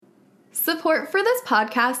Support for this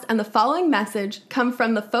podcast and the following message come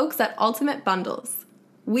from the folks at Ultimate Bundles.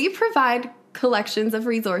 We provide collections of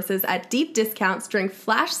resources at deep discounts during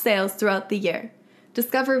flash sales throughout the year.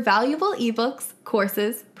 Discover valuable ebooks,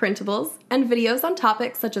 courses, printables, and videos on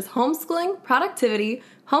topics such as homeschooling, productivity,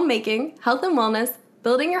 homemaking, health and wellness,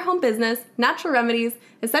 building your home business, natural remedies,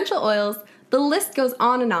 essential oils. The list goes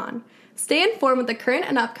on and on. Stay informed with the current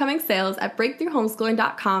and upcoming sales at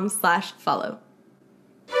breakthroughhomeschooling.com/follow.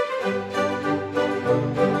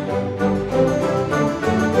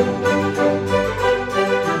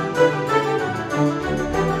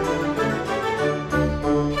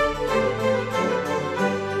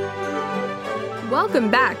 Welcome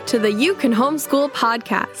back to the You Can Homeschool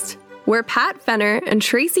podcast, where Pat Fenner and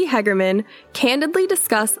Tracy Hegerman candidly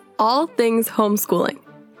discuss all things homeschooling,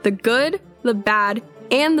 the good, the bad,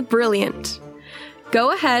 and the brilliant.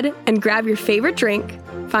 Go ahead and grab your favorite drink,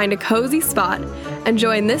 find a cozy spot, and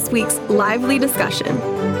join this week's lively discussion.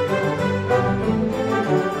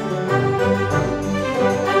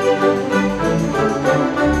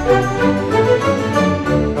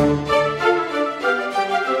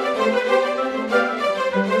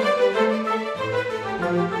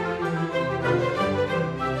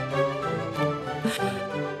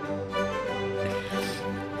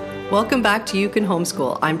 Welcome back to You Can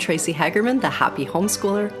Homeschool. I'm Tracy Hegerman, the happy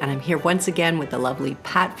homeschooler, and I'm here once again with the lovely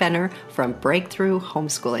Pat Fenner from Breakthrough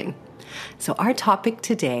Homeschooling. So our topic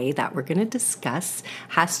today that we're going to discuss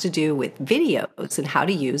has to do with videos and how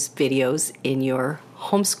to use videos in your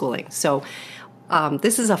homeschooling. So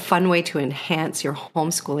this is a fun way to enhance your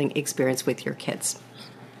homeschooling experience with your kids.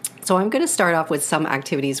 So I'm going to start off with some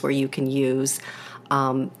activities where you can use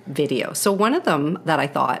video. So one of them that I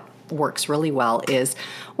thought works really well is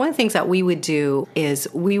one of the things that we would do is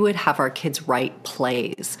we would have our kids write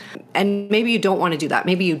plays. And maybe you don't want to do that.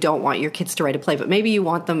 Maybe you don't want your kids to write a play, but maybe you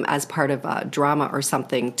want them as part of a drama or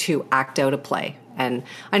something to act out a play. And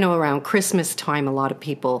I know around Christmas time, a lot of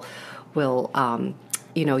people will,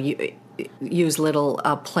 use little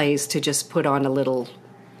plays to just put on a little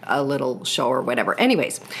show or whatever.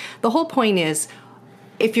 Anyways, the whole point is,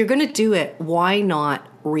 if you're going to do it, why not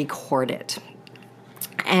record it?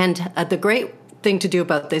 And the great thing to do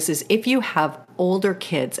about this is if you have older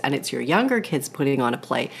kids and it's your younger kids putting on a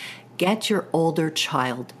play, get your older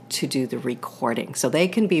child to do the recording so they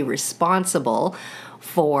can be responsible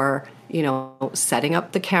for, setting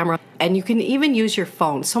up the camera. And you can even use your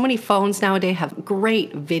phone. So many phones nowadays have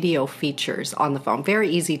great video features on the phone, very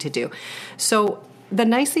easy to do. So the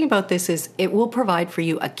nice thing about this is it will provide for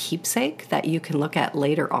you a keepsake that you can look at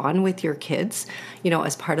later on with your kids,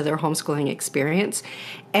 as part of their homeschooling experience.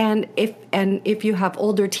 And if you have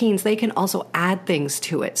older teens, they can also add things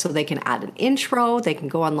to it. So they can add an intro, they can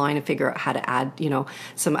go online and figure out how to add,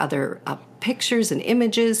 some other pictures and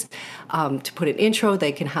images to put an intro.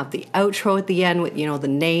 They can have the outro at the end with, the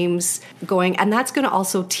names going. And that's going to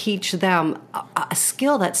also teach them a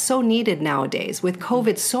skill that's so needed nowadays. With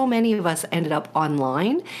COVID, so many of us ended up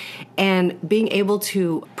online, and being able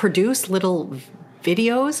to produce little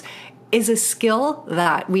videos is a skill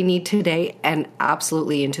that we need today and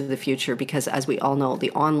absolutely into the future, because as we all know,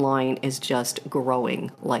 the online is just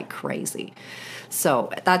growing like crazy.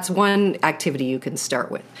 So that's one activity you can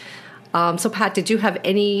start with. So Pat, did you have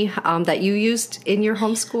any that you used in your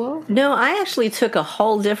homeschool? No, I actually took a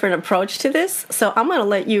whole different approach to this. So I'm going to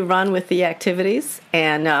let you run with the activities,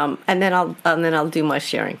 and then I'll do my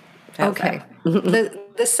sharing. Okay.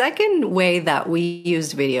 The second way that we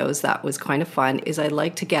used videos that was kind of fun is I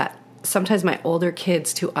like to get sometimes my older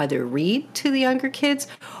kids to either read to the younger kids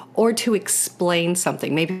or to explain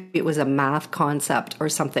something. Maybe it was a math concept or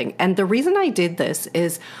something. And the reason I did this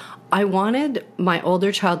is I wanted my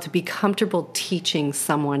older child to be comfortable teaching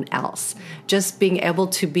someone else, just being able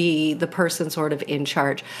to be the person sort of in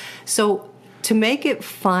charge. So to make it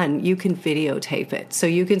fun, you can videotape it. So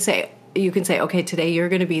you can say, okay, today you're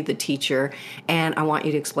going to be the teacher, and I want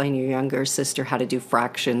you to explain to your younger sister how to do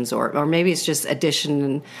fractions, or maybe it's just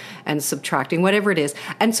addition and subtracting, whatever it is.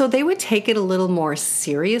 And so they would take it a little more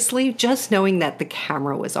seriously, just knowing that the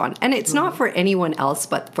camera was on. And it's not for anyone else,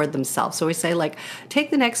 but for themselves. So we say,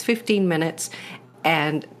 take the next 15 minutes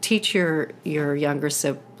and teach your younger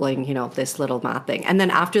sibling, this little math thing. And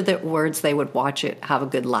then after the words, they would watch it, have a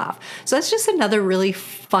good laugh. So that's just another really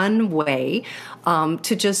fun way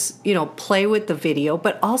to just, play with the video,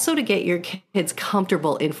 but also to get your kids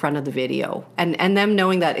comfortable in front of the video, and them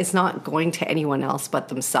knowing that it's not going to anyone else but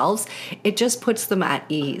themselves, it just puts them at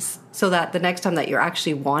ease, so that the next time that you're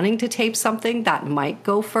actually wanting to tape something that might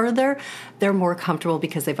go further, they're more comfortable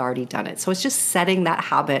because they've already done it. So it's just setting that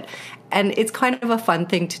habit, and it's kind of a fun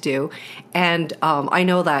thing to do. And I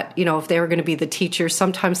know that, if they were going to be the teacher,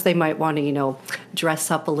 sometimes they might want to,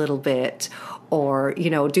 dress up a little bit, or,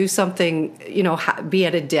 do something, be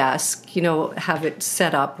at a desk, have it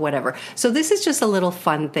set up, whatever. So this is just a little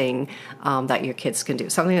fun thing that your kids can do,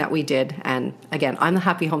 something that we did. And again, I'm the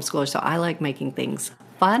happy homeschooler, so I like making things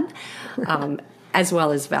fun as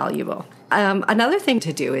well as valuable. Another thing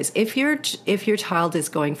to do is if your child is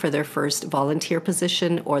going for their first volunteer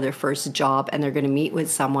position or their first job, and they're going to meet with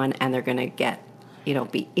someone and they're going to get,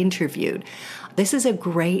 be interviewed, this is a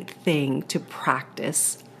great thing to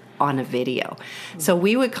practice on a video. So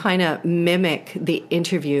we would kind of mimic the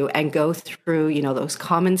interview and go through, those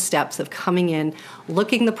common steps of coming in,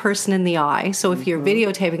 looking the person in the eye. So if you're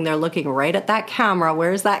videotaping, they're looking right at that camera.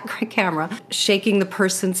 Where's that camera? Shaking the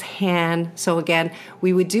person's hand. So again,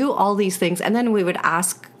 we would do all these things, and then we would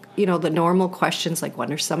ask, the normal questions like,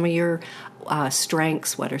 what are some of your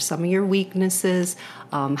strengths? What are some of your weaknesses?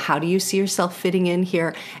 How do you see yourself fitting in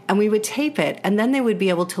here? And we would tape it, and then they would be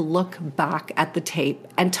able to look back at the tape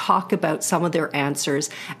and talk about some of their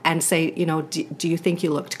answers and say, do you think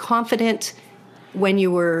you looked confident when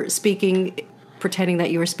you were speaking, pretending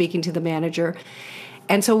that you were speaking to the manager?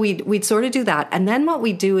 And so we'd sort of do that. And then what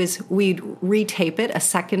we'd do is we'd retape it a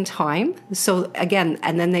second time. So again,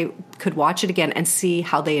 and then they could watch it again and see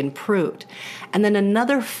how they improved. And then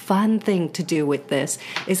another fun thing to do with this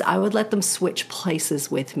is I would let them switch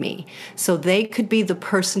places with me. So they could be the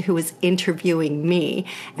person who was interviewing me,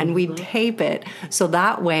 and we'd tape it. So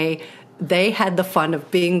that way they had the fun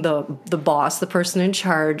of being the boss, the person in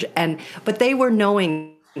charge, but they were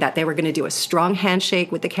knowing that they were going to do a strong handshake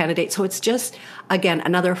with the candidate. So it's just, again,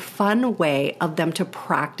 another fun way of them to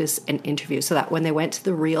practice an interview, so that when they went to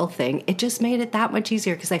the real thing, it just made it that much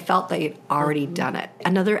easier because they felt they'd already done it.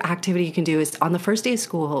 Another activity you can do is on the first day of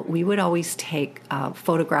school, we would always take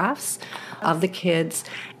photographs of the kids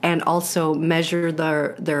and also measure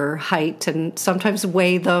their height and sometimes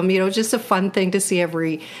weigh them, just a fun thing to see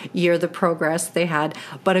every year the progress they had.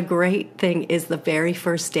 But a great thing is the very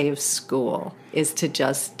first day of school is to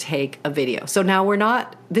just take a video. So now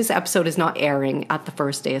this episode is not airing at the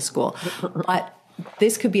first day of school, but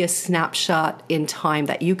this could be a snapshot in time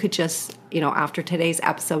that you could just, after today's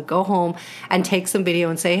episode, go home and take some video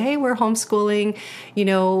and say, hey, we're homeschooling.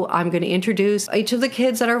 I'm going to introduce each of the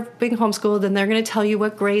kids that are being homeschooled, and they're going to tell you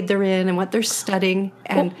what grade they're in and what they're studying.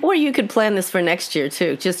 And or you could plan this for next year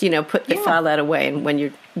too. Just, file that away, and when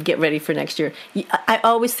you get ready for next year. I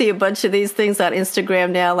always see a bunch of these things on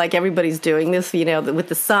Instagram now, like everybody's doing this, with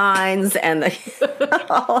the signs and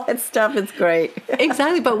all that stuff. It's great.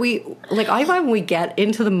 Exactly. But I find when we get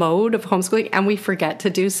into the mode of homeschooling and we forget to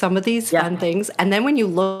do some of these fun things. And then when you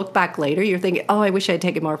look back later, you're thinking, oh, I wish I had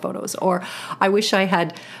taken more photos, or I wish I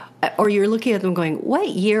had, or you're looking at them going, what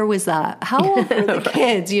year was that? How old were the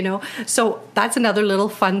kids, So that's another little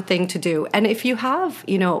fun thing to do. And if you have,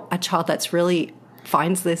 a child that's really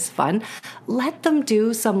finds this fun, let them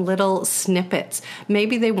do some little snippets.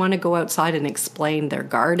 Maybe they want to go outside and explain their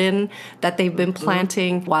garden that they've been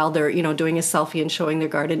planting while they're, doing a selfie and showing their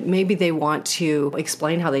garden. Maybe they want to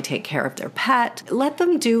explain how they take care of their pet. Let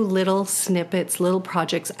them do little snippets, little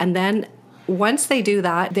projects, and then once they do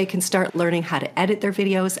that, they can start learning how to edit their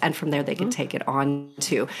videos, and from there they can take it on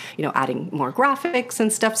to, adding more graphics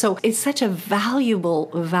and stuff. So it's such a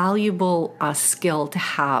valuable skill to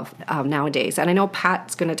have nowadays. And I know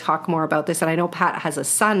Pat's going to talk more about this, and I know Pat has a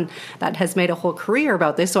son that has made a whole career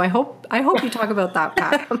about this. So I hope you talk about that,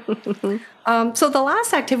 Pat. So the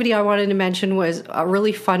last activity I wanted to mention was a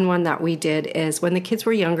really fun one that we did. Is when the kids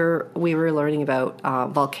were younger, we were learning about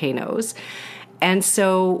volcanoes. And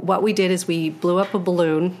so what we did is we blew up a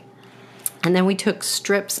balloon, and then we took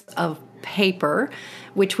strips of paper,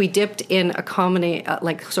 which we dipped in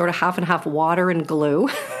sort of half and half water and glue,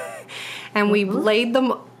 and we laid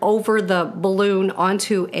them over the balloon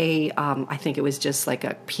onto I think it was just like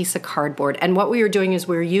a piece of cardboard. And what we were doing is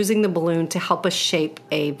we were using the balloon to help us shape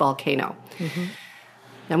a volcano. Mm-hmm.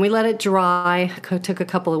 Then we let it dry. It took a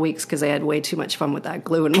couple of weeks because I had way too much fun with that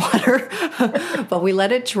glue and water. But we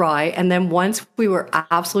let it dry. And then once we were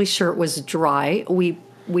absolutely sure it was dry, we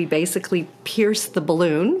basically pierced the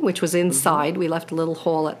balloon, which was inside. We left a little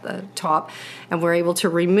hole at the top, and we're able to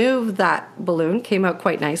remove that balloon. Came out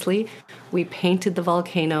quite nicely. We painted the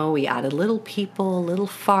volcano. We added little people, a little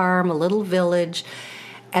farm, a little village.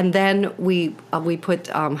 And then we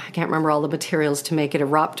put, I can't remember all the materials to make it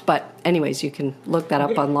erupt, but anyways, you can look that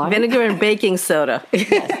up online. Vinegar and baking soda.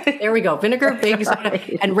 Yes, there we go. Vinegar, baking soda,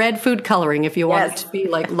 and red food coloring if you want it to be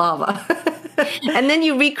like lava. And then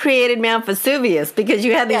you recreated Mount Vesuvius because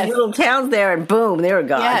you had these little towns there and boom, they were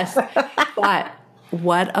gone. Yes. But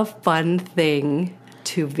what a fun thing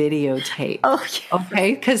to videotape. Oh, yeah.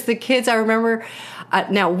 Okay? Because the kids, I remember,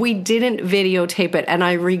 now we didn't videotape it, and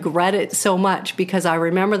I regret it so much because I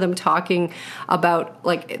remember them talking about,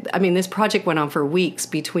 like, I mean, this project went on for weeks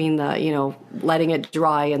between the, you know, letting it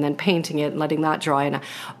dry and then painting it and letting that dry.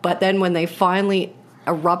 But then when they finally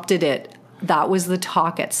erupted it, that was the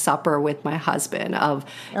talk at supper with my husband of,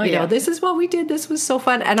 you know, this is what we did. This was so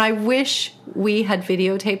fun. And I wish we had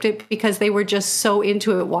videotaped it because they were just so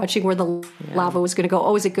into it, watching where the lava was going to go.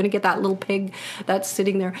 Oh, is it going to get that little pig that's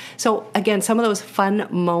sitting there? So again, some of those fun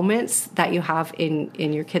moments that you have in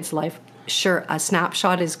your kid's life, sure, a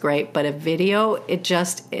snapshot is great, but a video,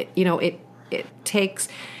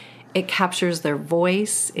 it captures their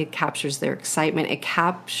voice, it captures their excitement, it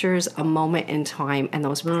captures a moment in time, and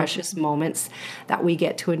those precious moments that we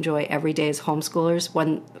get to enjoy every day as homeschoolers.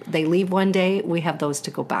 When they leave one day, we have those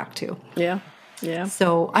to go back to. Yeah, yeah.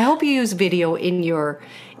 So I hope you use video in your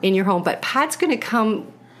home, but Pat's going to come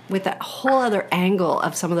with a whole other angle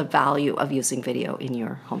of some of the value of using video in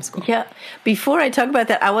your homeschool. Yeah. Before I talk about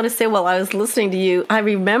that, I want to say while I was listening to you, I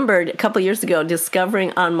remembered a couple of years ago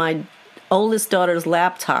discovering on my oldest daughter's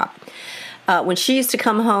laptop, when she used to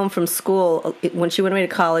come home from school, when she went away to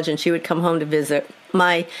college and she would come home to visit,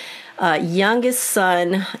 my youngest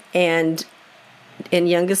son and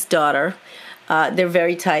youngest daughter, they're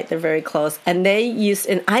very tight, they're very close, and they used,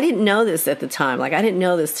 and I didn't know this at the time, like I didn't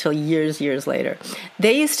know this till years later,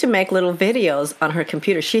 they used to make little videos on her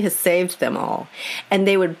computer. She has saved them all, and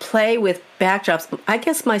they would play with backdrops. I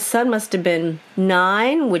guess my son must have been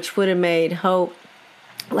 9, which would have made Hope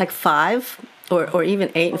like 5 or even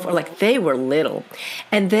 8 and 4, like they were little.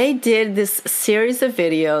 And they did this series of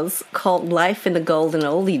videos called Life in the Golden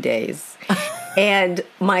Oldie Days. And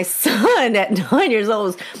my son at 9 years old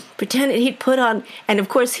was pretended he'd put on, and of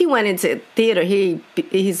course he went into theater.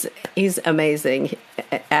 He's amazing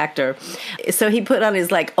actor. So he put on his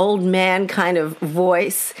like old man kind of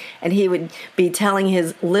voice, and he would be telling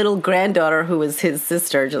his little granddaughter, who was his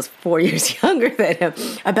sister, just 4 years younger than him,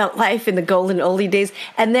 about life in the golden oldie days.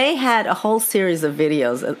 And they had a whole series of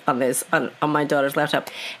videos on this on my daughter's laptop.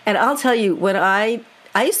 And I'll tell you, when I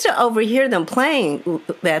used to overhear them playing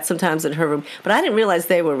that sometimes in her room, but I didn't realize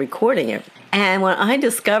they were recording it. And when I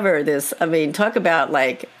discovered this, I mean, talk about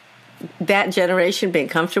like that generation being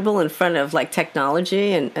comfortable in front of like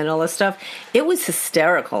technology and all this stuff. It was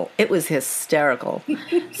hysterical. It was hysterical.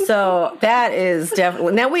 So that is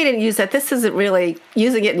definitely, now we didn't use that. This isn't really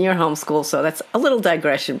using it in your homeschool, so that's a little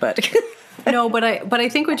digression, but... No, but I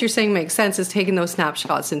think what you're saying makes sense, is taking those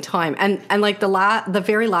snapshots in time. And like the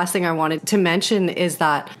very last thing I wanted to mention is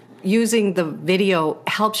that using the video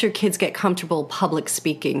helps your kids get comfortable public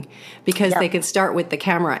speaking, because they can start with the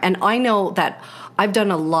camera. And I know that I've done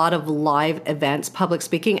a lot of live events, public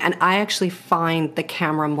speaking, and I actually find the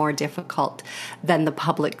camera more difficult than the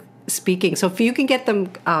public speaking. So if you can get them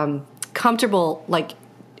comfortable, like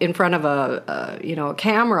in front of a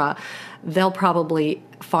camera, they'll probably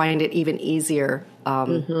find it even easier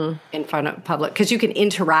in front of public, because you can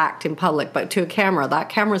interact in public, but to a camera, that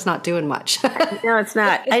camera's not doing much. No, it's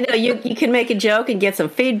not. I know you can make a joke and get some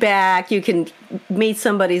feedback. You can meet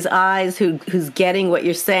somebody's eyes who's getting what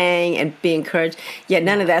you're saying and be encouraged. Yeah,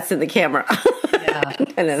 none of that's in the camera.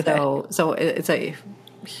 So it's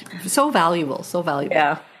so valuable.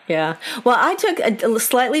 Yeah. Yeah. Well, I took a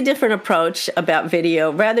slightly different approach about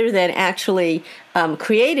video. Rather than actually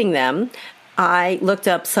creating them, I looked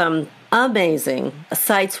up some amazing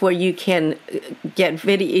sites where you can get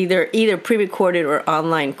video, either pre-recorded or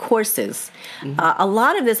online courses. Mm-hmm. A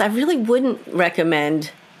lot of this, I really wouldn't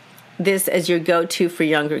recommend this as your go-to for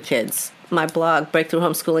younger kids. My blog, Breakthrough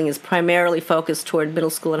Homeschooling, is primarily focused toward middle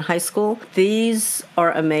school and high school. These are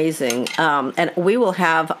amazing, and I'll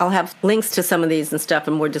have links to some of these and stuff,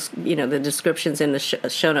 and more, the descriptions in the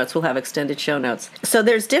show notes. We'll have extended show notes. So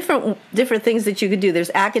there's different things that you could do.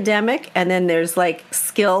 There's academic, and then there's like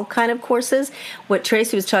skill kind of courses. What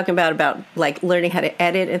Tracy was talking about like learning how to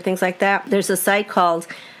edit and things like that. There's a site called,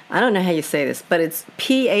 I don't know how you say this, but it's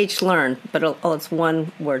PH Learn, but it's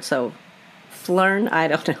one word, so Learn, I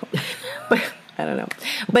don't know.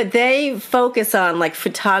 But they focus on like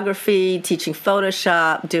photography, teaching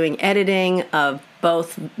Photoshop, doing editing of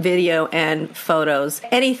both video and photos.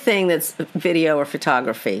 Anything that's video or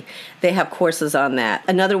photography, they have courses on that.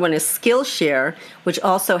 Another one is Skillshare, which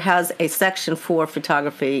also has a section for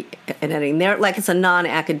photography and editing. There, like it's a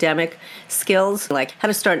non-academic skills, like how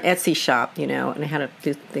to start an Etsy shop, and how to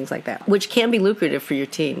do things like that, which can be lucrative for your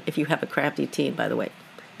teen if you have a crafty teen, by the way.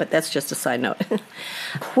 But that's just a side note.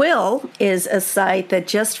 Quill is a site that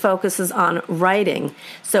just focuses on writing.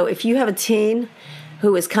 So if you have a teen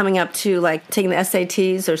who is coming up to like taking the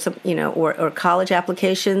SATs or some, or college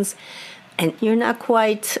applications, and you're not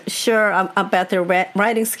quite sure about their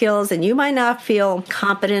writing skills, and you might not feel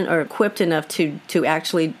competent or equipped enough to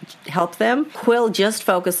actually help them, Quill just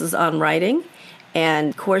focuses on writing.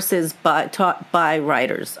 And courses taught by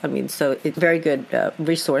writers. So it's a very good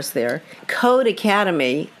resource there. Code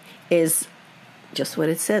Academy is just what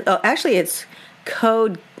it says. Oh, actually, it's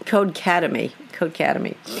Code Academy.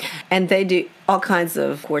 And they do all kinds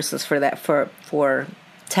of courses for that, for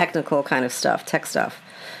technical kind of stuff, tech stuff.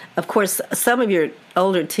 Of course, some of your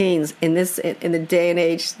older teens in the day and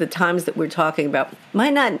age, the times that we're talking about,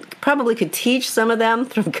 probably could teach some of them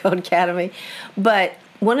from Code Academy, but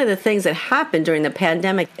one of the things that happened during the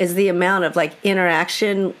pandemic is the amount of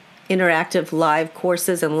interactive live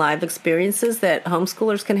courses and live experiences that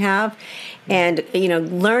homeschoolers can have. And,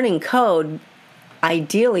 learning code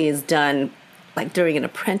ideally is done like during an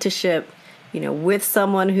apprenticeship, with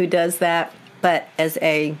someone who does that. But as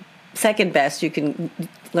a second best, you can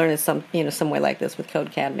learn in some way like this with Code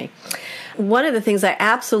Academy. One of the things I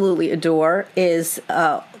absolutely adore is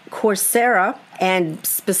Coursera, and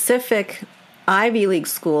specific Ivy League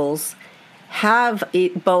schools have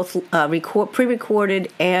both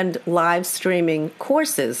pre-recorded and live streaming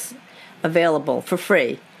courses available for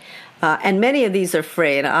free. And many of these are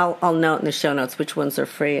free, and I'll note in the show notes which ones are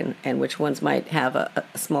free and which ones might have a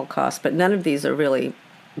small cost, but none of these are really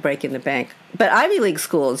breaking the bank. But Ivy League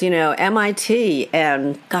schools, MIT,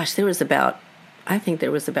 and there was about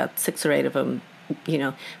 6 or 8 of them,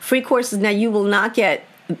 free courses. Now, you will not get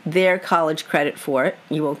their college credit for it.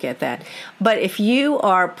 You won't get that. But if you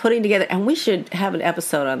are putting together, and we should have an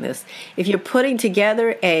episode on this, if you're putting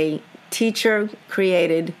together a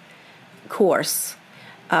teacher-created course,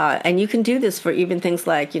 and you can do this for even things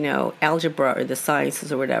like, algebra or the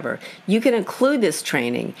sciences or whatever, you can include this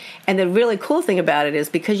training. And the really cool thing about it is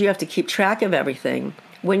because you have to keep track of everything,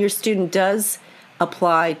 when your student does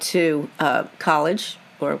apply to college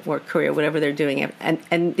or career, whatever they're doing,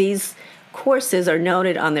 and these courses are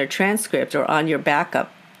noted on their transcript or on your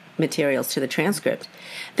backup materials to the transcript,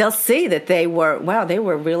 they'll see that they were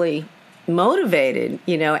really motivated,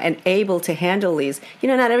 and able to handle these.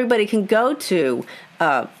 Not everybody can go to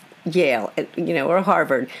Yale, or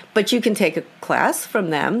Harvard, but you can take a class from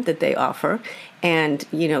them that they offer and,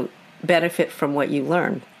 benefit from what you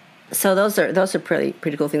learn. So those are pretty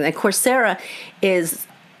cool things. And Coursera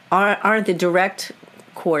aren't the direct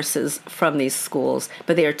courses from these schools,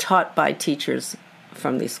 but they are taught by teachers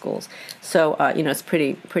from these schools. So, it's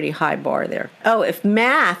pretty high bar there. Oh, if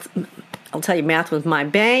math, I'll tell you, math was my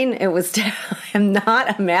bane. I'm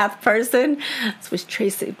not a math person. I wish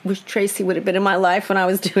Tracy would have been in my life when I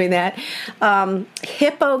was doing that.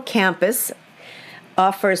 Hippocampus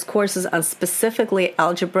offers courses on specifically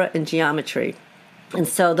algebra and geometry. And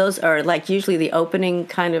so those are usually the opening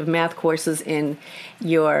kind of math courses in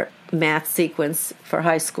your math sequence for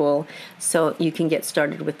high school, so you can get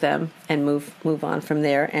started with them and move on from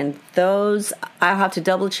there. And those I'll have to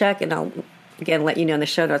double check, and I'll again let you know in the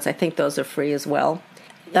show notes. I think those are free as well.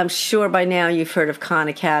 I'm sure by now you've heard of Khan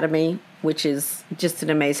Academy, which is just an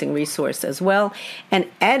amazing resource as well, and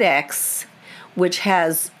edX, which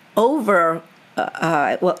has over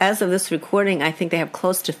as of this recording, I think they have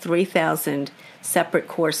close to 3,000 separate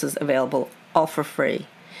courses available, all for free.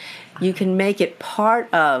 You can make it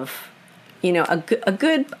part of, a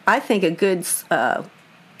good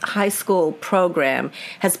high school program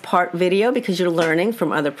has part video because you're learning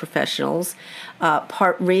from other professionals,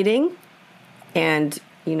 part reading, and,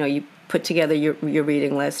 you put together your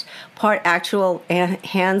reading list, part actual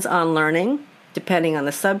hands-on learning, depending on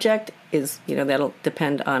the subject, is, that'll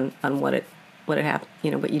depend on what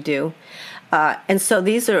you do. And so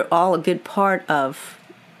these are all a good part of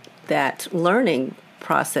that learning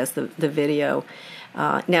process, the video.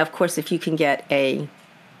 Now, of course, if you can get a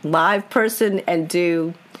live person and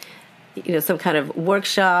do, some kind of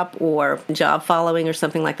workshop or job following or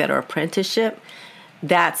something like that, or apprenticeship,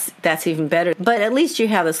 that's even better. But at least you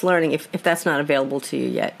have this learning if that's not available to you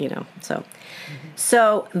yet, so.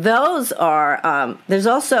 So those are, there's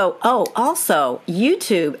also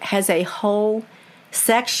YouTube has a whole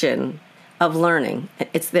section of learning.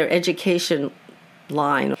 It's their education,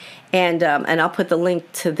 online. And I'll put the link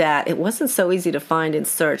to that. It wasn't so easy to find in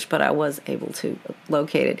search, but I was able to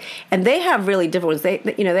locate it. And they have really different ones.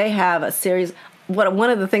 They have a series. One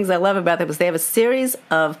of the things I love about them is they have a series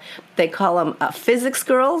of, they call them physics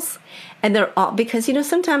girls, and they're all, because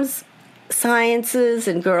sometimes sciences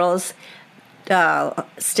and girls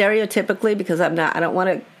stereotypically, because I don't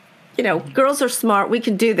want to, girls are smart, we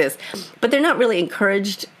can do this, but they're not really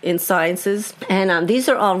encouraged in sciences. And these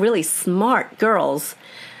are all really smart girls,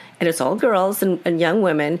 and it's all girls and young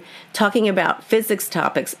women talking about physics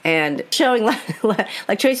topics and showing,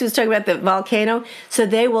 like Tracy was talking about the volcano. So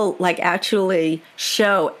they will actually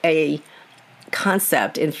show a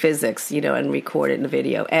concept in physics, and record it in a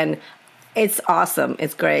video. And it's awesome.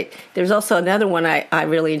 It's great. There's also another one I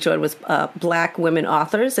really enjoyed was Black Women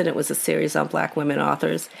Authors, and it was a series on Black women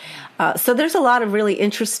authors. So there's a lot of really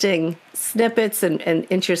interesting snippets and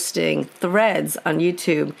interesting threads on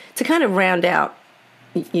YouTube to kind of round out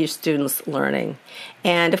your students' learning.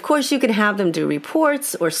 And of course, you can have them do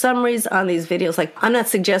reports or summaries on these videos. Like, I'm not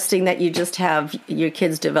suggesting that you just have your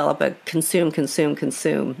kids develop a consume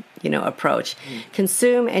approach.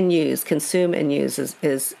 Consume and use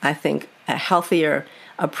is I think a healthier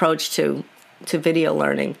approach to video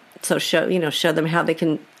learning. So show them how they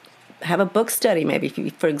can have a book study. Maybe,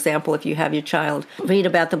 for example, if you have your child read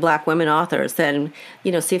about the Black women authors, then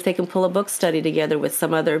see if they can pull a book study together with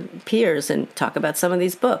some other peers and talk about some of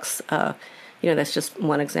these books. That's just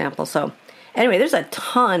one example. So anyway, there's a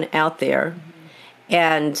ton out there,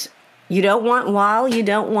 and you don't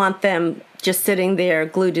want them just sitting there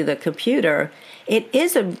glued to the computer. It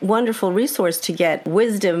is a wonderful resource to get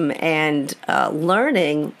wisdom and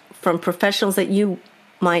learning from professionals that you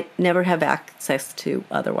might never have access to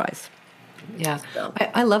otherwise. Yeah,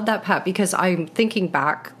 I love that, Pat, because I'm thinking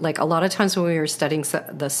back, like a lot of times when we were studying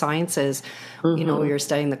the sciences, we were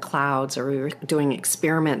studying the clouds or we were doing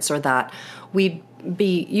experiments or that, we'd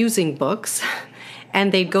be using books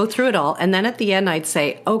and they'd go through it all. And then at the end, I'd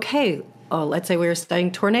say, okay, let's say we were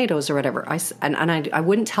studying tornadoes or whatever. I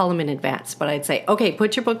wouldn't tell them in advance, but I'd say, okay,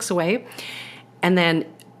 put your books away. And then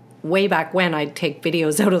way back when, I'd take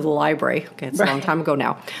videos out of the library. Okay, it's a long time ago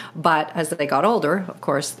now. But as they got older, of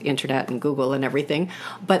course, the internet and Google and everything.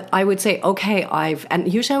 But I would say, okay,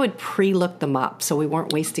 and usually I would pre-look them up so we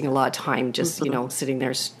weren't wasting a lot of time just, sitting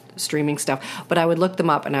there streaming stuff. But I would look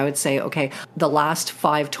them up and I would say, okay, the last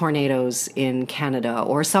 5 tornadoes in Canada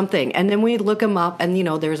or something. And then we'd look them up and,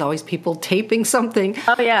 there's always people taping something.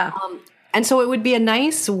 Oh, yeah. And so it would be a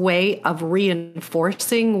nice way of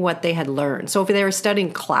reinforcing what they had learned. So if they were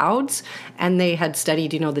studying clouds and they had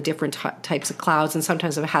studied, the different types of clouds, and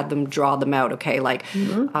sometimes I've had them draw them out. Okay, like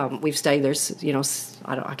we've studied, there's,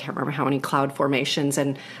 I can't remember how many cloud formations,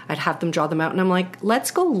 and I'd have them draw them out. And I'm like, let's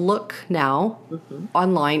go look now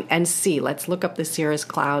online and see. Let's look up the cirrus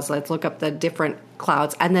clouds. Let's look up the different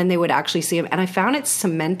clouds. And then they would actually see them. And I found it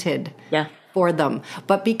cemented. Yeah. For them.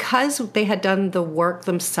 But because they had done the work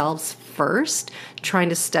themselves first, trying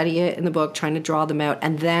to study it in the book, trying to draw them out,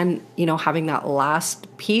 and then, having that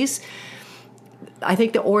last piece, I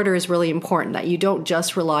think the order is really important, that you don't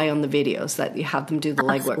just rely on the videos, that you have them do the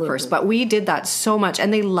legwork first. But we did that so much,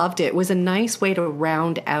 and they loved it. It was a nice way to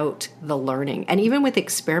round out the learning. And even with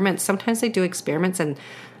experiments, sometimes they do experiments, and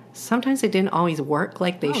sometimes they didn't always work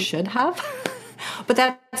like they should have. But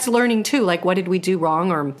that's learning too. Like, what did we do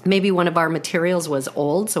wrong? Or maybe one of our materials was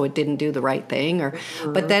old, so it didn't do the right thing.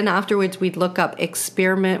 But then afterwards, we'd look up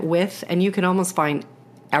experiment with, and you can almost find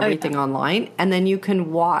everything online. And then you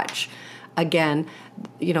can watch, again,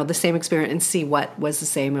 the same experiment and see what was the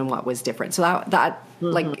same and what was different. So that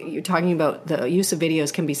like you're talking about, the use of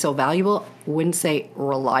videos can be so valuable. Wouldn't say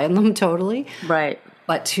rely on them totally. Right.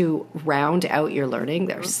 But to round out your learning,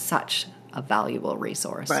 they're such a valuable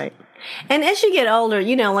resource. Right. And as you get older,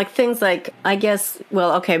 things like, I guess,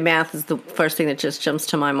 math is the first thing that just jumps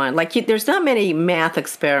to my mind. Like, there's not many math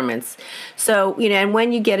experiments. So, and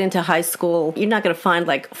when you get into high school, you're not going to find,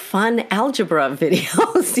 fun algebra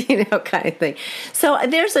videos, kind of thing. So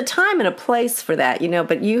there's a time and a place for that,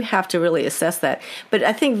 but you have to really assess that. But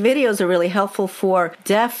I think videos are really helpful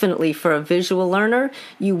definitely for a visual learner.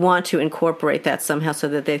 You want to incorporate that somehow so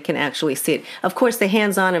that they can actually see it. Of course, the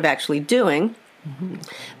hands-on of actually doing.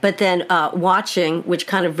 But then watching, which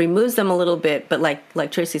kind of removes them a little bit, but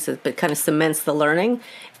like Tracy says, but kind of cements the learning,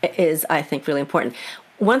 is, I think, really important.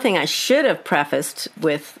 One thing I should have prefaced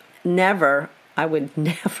with I would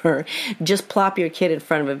never just plop your kid in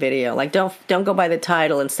front of a video. Like, don't go by the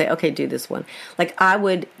title and say, okay, do this one. Like, I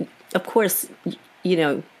would, of course,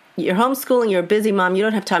 you're homeschooling, you're a busy mom, you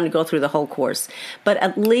don't have time to go through the whole course, but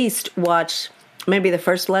at least watch maybe the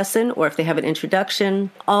first lesson, or if they have an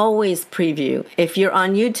introduction, always preview. If you're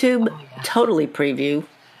on YouTube, totally preview,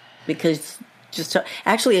 because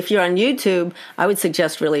actually, if you're on YouTube, I would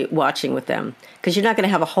suggest really watching with them, because you're not going to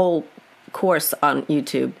have a whole course on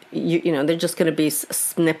YouTube. You know, they're just going to be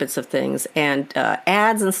snippets of things and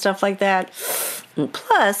ads and stuff like that. And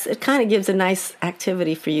plus, it kind of gives a nice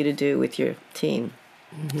activity for you to do with your teen.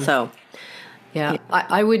 Mm-hmm. So. Yeah,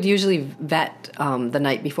 I would usually vet the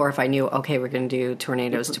night before if I knew, okay, we're going to do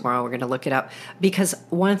tornadoes tomorrow, we're going to look it up. Because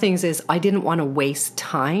one of the things is I didn't want to waste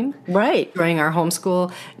time during our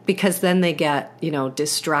homeschool, because then they get,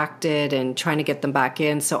 distracted and trying to get them back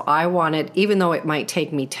in. So I wanted, even though it might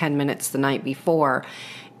take me 10 minutes the night before,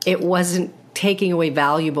 it wasn't taking away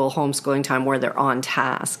valuable homeschooling time where they're on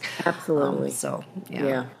task. Absolutely.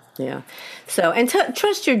 Yeah. So, and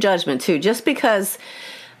trust your judgment too, just because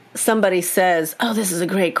somebody says, oh, this is a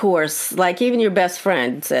great course. Like even your best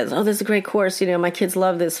friend says, oh, this is a great course. My kids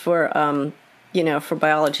love this for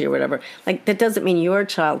biology or whatever. Like that doesn't mean your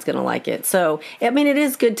child's going to like it. So, it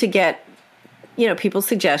is good to get, people's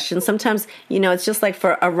suggestions. Sometimes, it's just like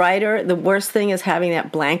for a writer, the worst thing is having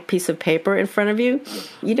that blank piece of paper in front of you.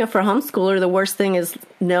 For a homeschooler, the worst thing is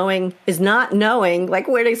not knowing like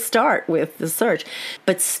where to start with the search.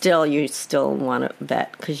 But still, you still want to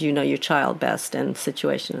vet because you know your child best and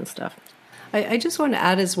situation and stuff. I just want to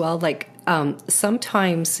add as well, like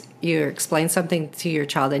sometimes you explain something to your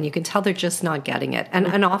child and you can tell they're just not getting it.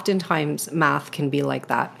 And oftentimes math can be like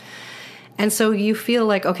that. And so you feel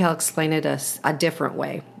like, okay, I'll explain it a different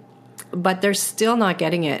way, but they're still not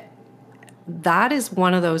getting it. That is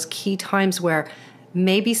one of those key times where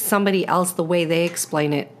maybe somebody else, the way they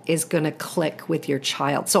explain it is going to click with your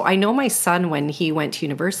child. So I know my son, when he went to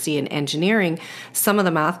university in engineering, some of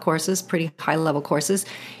the math courses, pretty high level courses,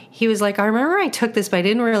 he was like, I remember I took this, but I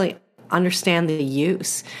didn't really understand the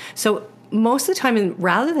use. So most of the time,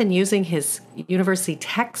 rather than using his university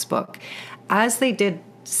textbook, as they did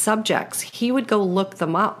subjects, he would go look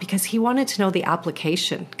them up because he wanted to know the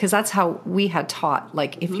application, because that's how we had taught.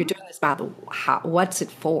 Like, if you're doing this math, what's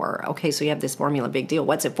it for? Okay, so you have this formula, big deal.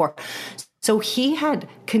 What's it for? So he had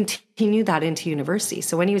continued that into university.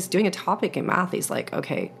 So when he was doing a topic in math, he's like,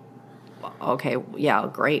 okay, yeah,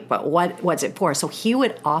 great, but what's it for? So he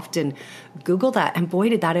would often Google that, and boy,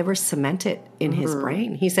 did that ever cement it in his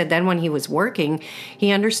brain. He said then when he was working,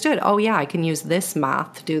 he understood, oh yeah, I can use this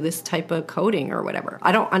math to do this type of coding or whatever.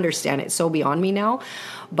 I don't understand it, so beyond me now,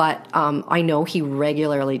 but I know he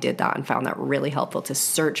regularly did that and found that really helpful to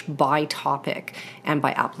search by topic and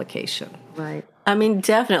by application. Right.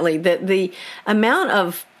 Definitely the amount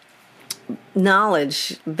of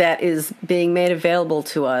knowledge that is being made available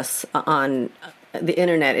to us on the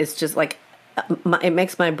internet is just like, it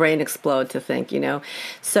makes my brain explode to think,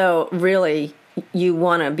 So really, you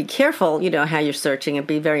want to be careful, how you're searching and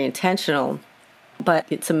be very intentional. But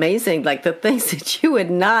it's amazing, like the things that you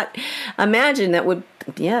would not imagine that would,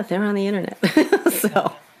 they're on the internet.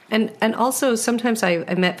 So. And also sometimes I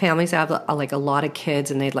met families that have like a lot of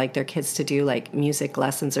kids and they'd like their kids to do like music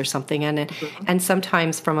lessons or something. And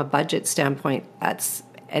sometimes from a budget standpoint,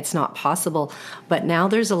 it's not possible. But now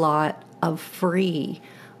there's a lot of free,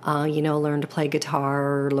 learn to play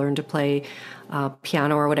guitar, or learn to play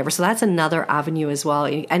piano or whatever. So that's another avenue as well.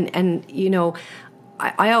 And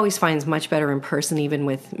I always find it's much better in person, even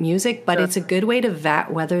with music, but it's a good way to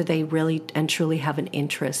vet whether they really and truly have an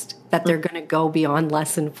interest, that they're going to go beyond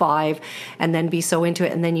lesson 5 and then be so into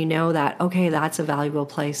it. And then that, okay, that's a valuable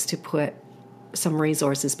place to put some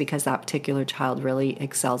resources because that particular child really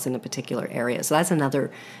excels in a particular area. So that's another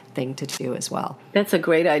thing to do as well. That's a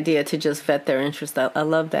great idea, to just vet their interest. I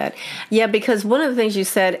love that. Yeah, because one of the things you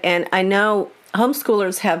said, and I know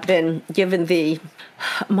homeschoolers have been given the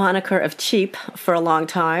moniker of cheap for a long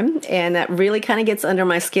time, and that really kind of gets under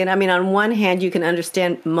my skin. On one hand, you can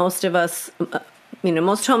understand most of us,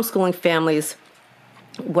 most homeschooling families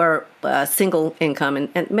were single income,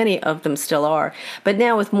 and many of them still are. But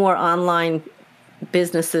now with more online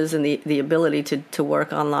businesses and the ability to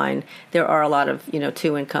work online, there are a lot of,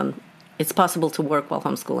 two income. It's possible to work while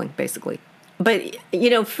homeschooling, basically. But,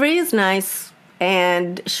 free is nice,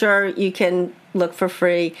 and sure, you can look for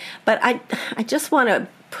free. But I just want to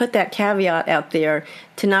put that caveat out there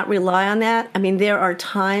to not rely on that. There are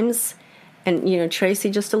times, and, Tracy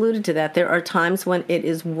just alluded to that, there are times when it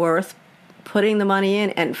is worth putting the money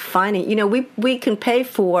in and finding, we can pay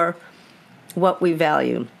for what we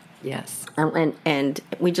value. Yes. And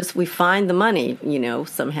we find the money,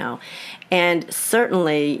 somehow. And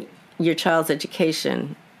certainly your child's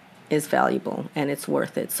education is valuable and it's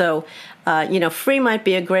worth it. So, free might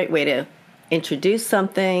be a great way to introduce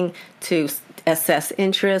something, to assess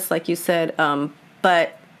interest, like you said.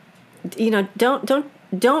 But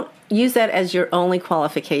don't use that as your only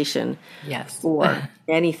qualification. Yes. For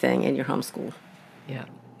anything in your homeschool. Yeah,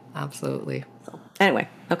 absolutely. So, anyway,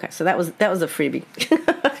 okay, so that was a freebie.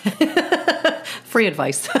 Free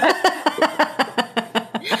advice.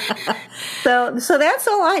 So that's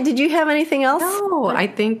all. Did you have anything else? No, I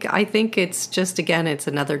think it's just, again, it's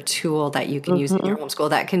another tool that you can use in your homeschool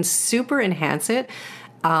that can super enhance it,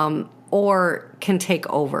 or can take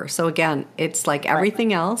over. So again, it's like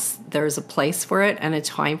everything else. There's a place for it and a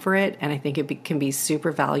time for it, and I think it can be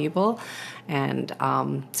super valuable. And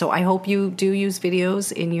so I hope you do use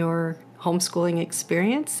videos in your homeschooling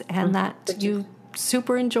experience, and that you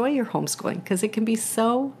super enjoy your homeschooling, because it can be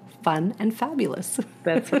so fun and fabulous.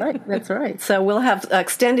 That's right. So we'll have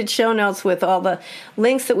extended show notes with all the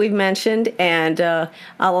links that we've mentioned, and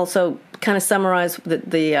I'll also kind of summarize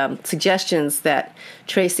the suggestions that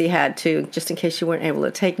Tracy had too, just in case you weren't able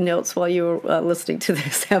to take notes while you were listening to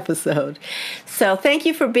this episode. So thank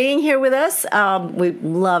you for being here with us. We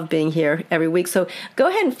love being here every week. So go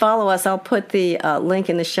ahead and follow us. I'll put the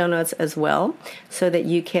link in the show notes as well, so that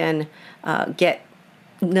you can get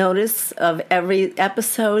notice of every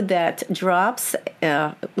episode that drops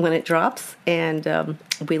when it drops, and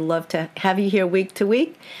we love to have you here week to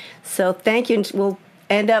week. So thank you, and we'll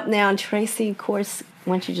end up now. And Tracy, of course,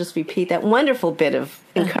 why don't you just repeat that wonderful bit of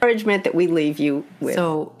encouragement that we leave you with?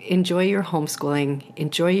 So enjoy your homeschooling,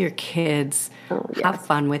 enjoy your kids, have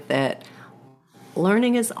fun with it.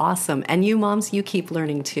 Learning is awesome, and you moms, you keep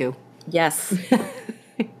learning too. Yes.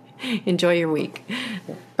 Enjoy your week.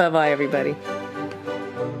 Bye-bye, everybody.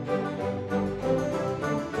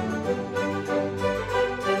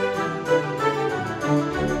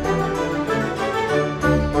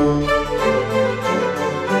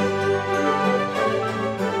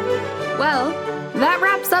 Well, that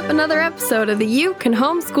wraps up another episode of the You Can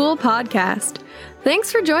Homeschool podcast.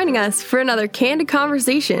 Thanks for joining us for another candid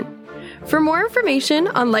conversation. For more information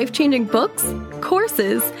on life-changing books,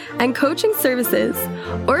 courses, and coaching services,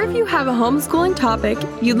 or if you have a homeschooling topic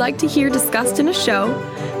you'd like to hear discussed in a show,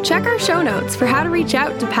 check our show notes for how to reach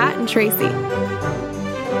out to Pat and Tracy.